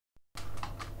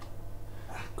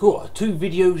Cool, 2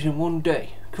 videos in one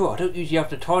day. Cool, I don't usually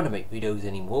have the time to make videos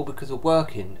anymore because of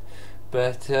working.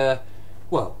 But,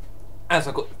 well, as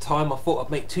I got the time, I thought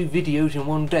I'd make 2 videos in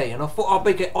one day. And I thought I'd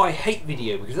make an I hate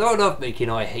video, because I love making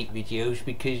I hate videos,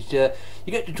 because you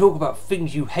get to talk about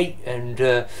things you hate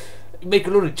and make a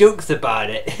lot of jokes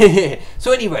about it.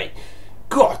 So anyway,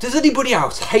 God, does anybody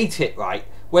else hate it, right,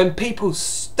 when people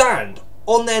stand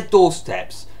on their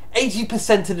doorsteps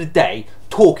 80% of the day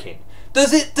talking?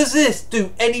 Does this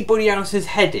do anybody else's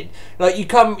head in? Like you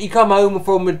come home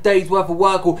from a day's worth of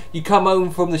work, or you come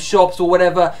home from the shops or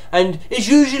whatever, and it's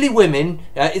usually women.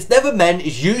 It's never men.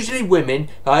 It's usually women.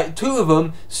 Right? 2 of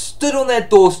them stood on their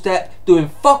doorstep doing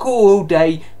fuck all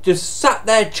day, just sat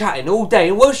there chatting all day.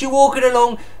 And whilst you're walking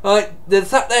along, they're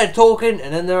sat there talking,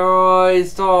 and then their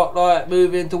eyes start like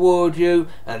moving towards you,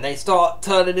 and they start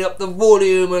turning up the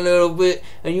volume a little bit,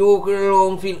 and you're walking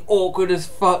along feeling awkward as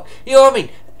fuck. You know what I mean?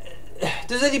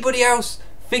 Does anybody else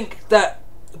think that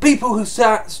people who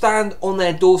stand on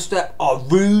their doorstep are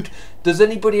rude? Does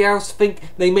anybody else think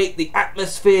they make the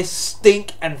atmosphere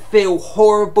stink and feel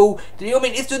horrible? Do you know what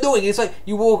I mean? It's annoying. It's like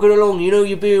you're walking along, you know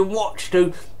you're being watched.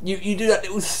 So you do that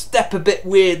little step a bit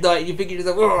weird, like you think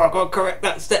yourself, oh, I've got to correct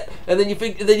that step, and then you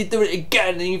do it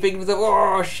again, and you think to yourself,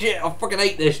 oh shit, I fucking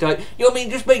hate this. Like, you know what I mean?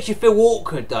 It just makes you feel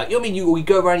awkward. Like, you know what I mean? You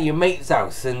go around to your mate's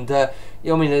house, and you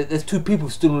know what I mean? There's 2 people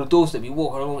stood on the doorstep. You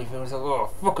walk along, you feel like,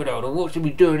 oh fucking hell, what should we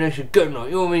be doing? They should go, like,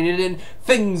 you know what I mean? And then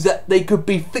things that they could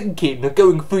be thinking are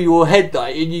going through your head,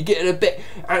 like, and you get a bit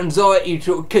anxiety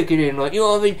sort of kicking in, like, you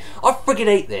know what I mean? I freaking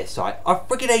hate this, right? I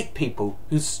freaking hate people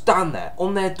who stand there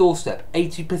on their doorstep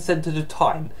 80% of the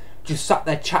time, just sat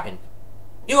there chatting.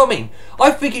 You know what I mean?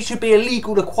 I think it should be a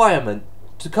legal requirement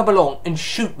to come along and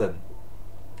shoot them.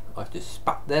 I just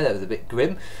spat there, that was a bit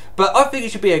grim. But I think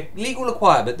it should be a legal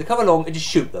requirement to come along and just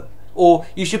shoot them. Or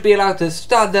you should be allowed to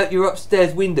stand out your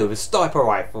upstairs window with a sniper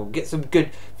rifle, get some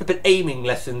good flippin' aiming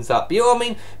lessons up. You know what I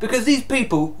mean? Because these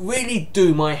people really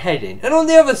do my head in. And on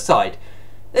the other side,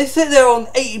 they sit there on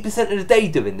 80% of the day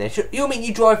doing this. You know what I mean?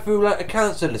 You drive through like a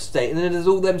council estate, and then there's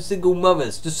all them single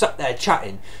mothers just sat there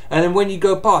chatting. And then when you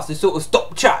go past, they sort of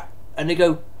stop chat, and they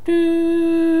go,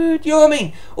 dude, you know what I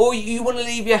mean? Or you want to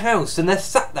leave your house and they're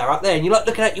sat there out there, and you're like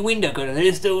looking out your window going,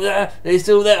 they're still there,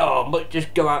 oh, I might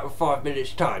just go out in 5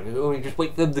 minutes time, or you just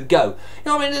wait for them to go.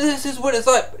 You know what I mean? This is what it's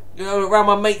like, you know, around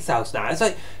my mate's house now. It's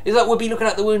like we'll be looking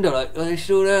out the window like, oh, they're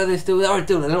still there, alright,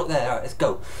 they're not there, alright, let's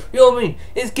go. You know what I mean?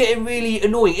 It's getting really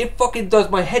annoying. It fucking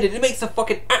does my head in. It makes the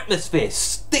fucking atmosphere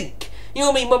stink. You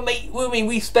know what I mean? My mate,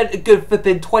 we spent a good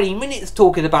flipping 20 minutes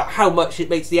talking about how much it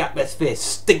makes the atmosphere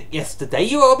stink yesterday.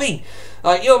 You know what I mean?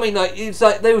 Like, you know what I mean? Like, it's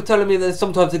like they were telling me that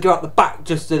sometimes they go out the back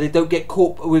just so they don't get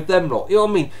caught with them lot. You know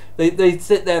what I mean? They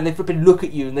sit there and they flipping look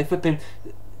at you, and they flipping,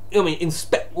 you know what I mean,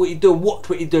 inspect what you're doing, watch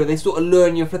what you're doing. They sort of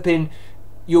learn your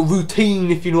routine,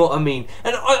 if you know what I mean.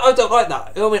 And I don't like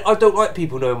that. You know what I mean? I don't like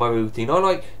people knowing my routine. I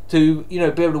like to, you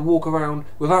know, be able to walk around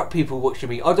without people watching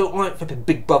me. I don't like flipping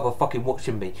Big Brother fucking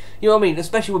watching me. You know what I mean?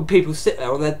 Especially when people sit there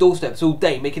on their doorsteps all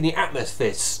day making the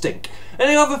atmosphere stink. And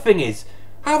the other thing is,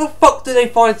 how the fuck do they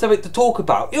find something to talk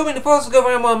about? You know what I mean? If I was to go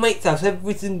around my mate's house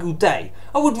every single day,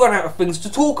 I would run out of things to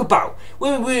talk about. We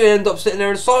end up sitting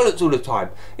there in silence all the time.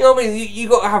 You know what I mean? You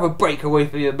got to have a break away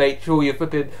from your mate, sure you're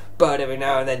flipping bird every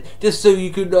now and then, just so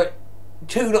you can like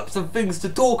tune up some things to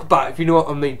talk about, if you know what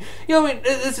I mean. You know what I mean?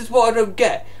 This is what I don't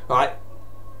get, right?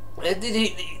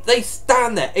 They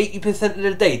stand there 80% of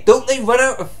the day. Don't they run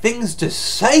out of things to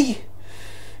say?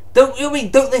 Don't you know what I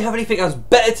mean? Don't they have anything else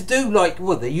better to do? Like,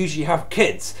 well, they usually have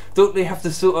kids. Don't they have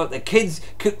to sort out their kids,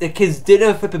 cook their kids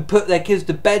dinner, flipping put their kids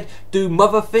to bed, do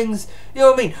mother things? You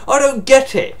know what I mean? I don't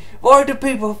get it. Why do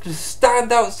people have to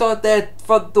stand outside their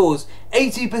front doors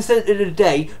 80% of the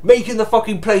day making the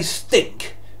fucking place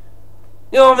stink?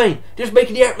 You know what I mean? Just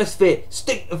making the atmosphere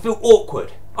stink and feel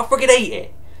awkward. I freaking hate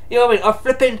it. You know what I mean? I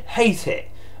flipping hate it.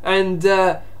 And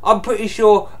I'm pretty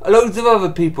sure loads of other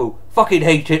people fucking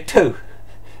hate it too.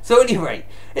 So anyway,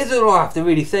 this is all I have to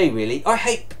really say, really. I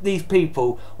hate these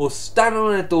people who stand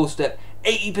on their doorstep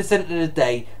 80% of the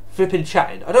day flipping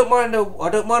chatting. I don't mind a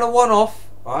one-off,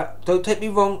 right? Don't take me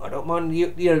wrong. I don't mind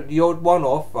the odd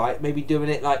one-off, right? Maybe doing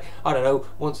it like, I don't know,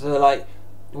 once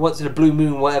in a blue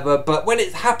moon, whatever. But when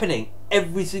it's happening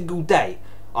every single day,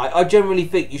 I generally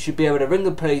think you should be able to ring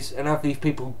the police and have these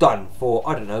people done for,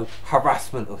 I don't know,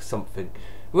 harassment or something.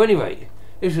 Well, anyway,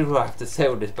 this is what I have to say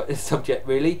on this subject,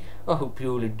 really. I hope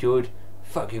you all enjoyed.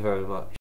 Thank you very much.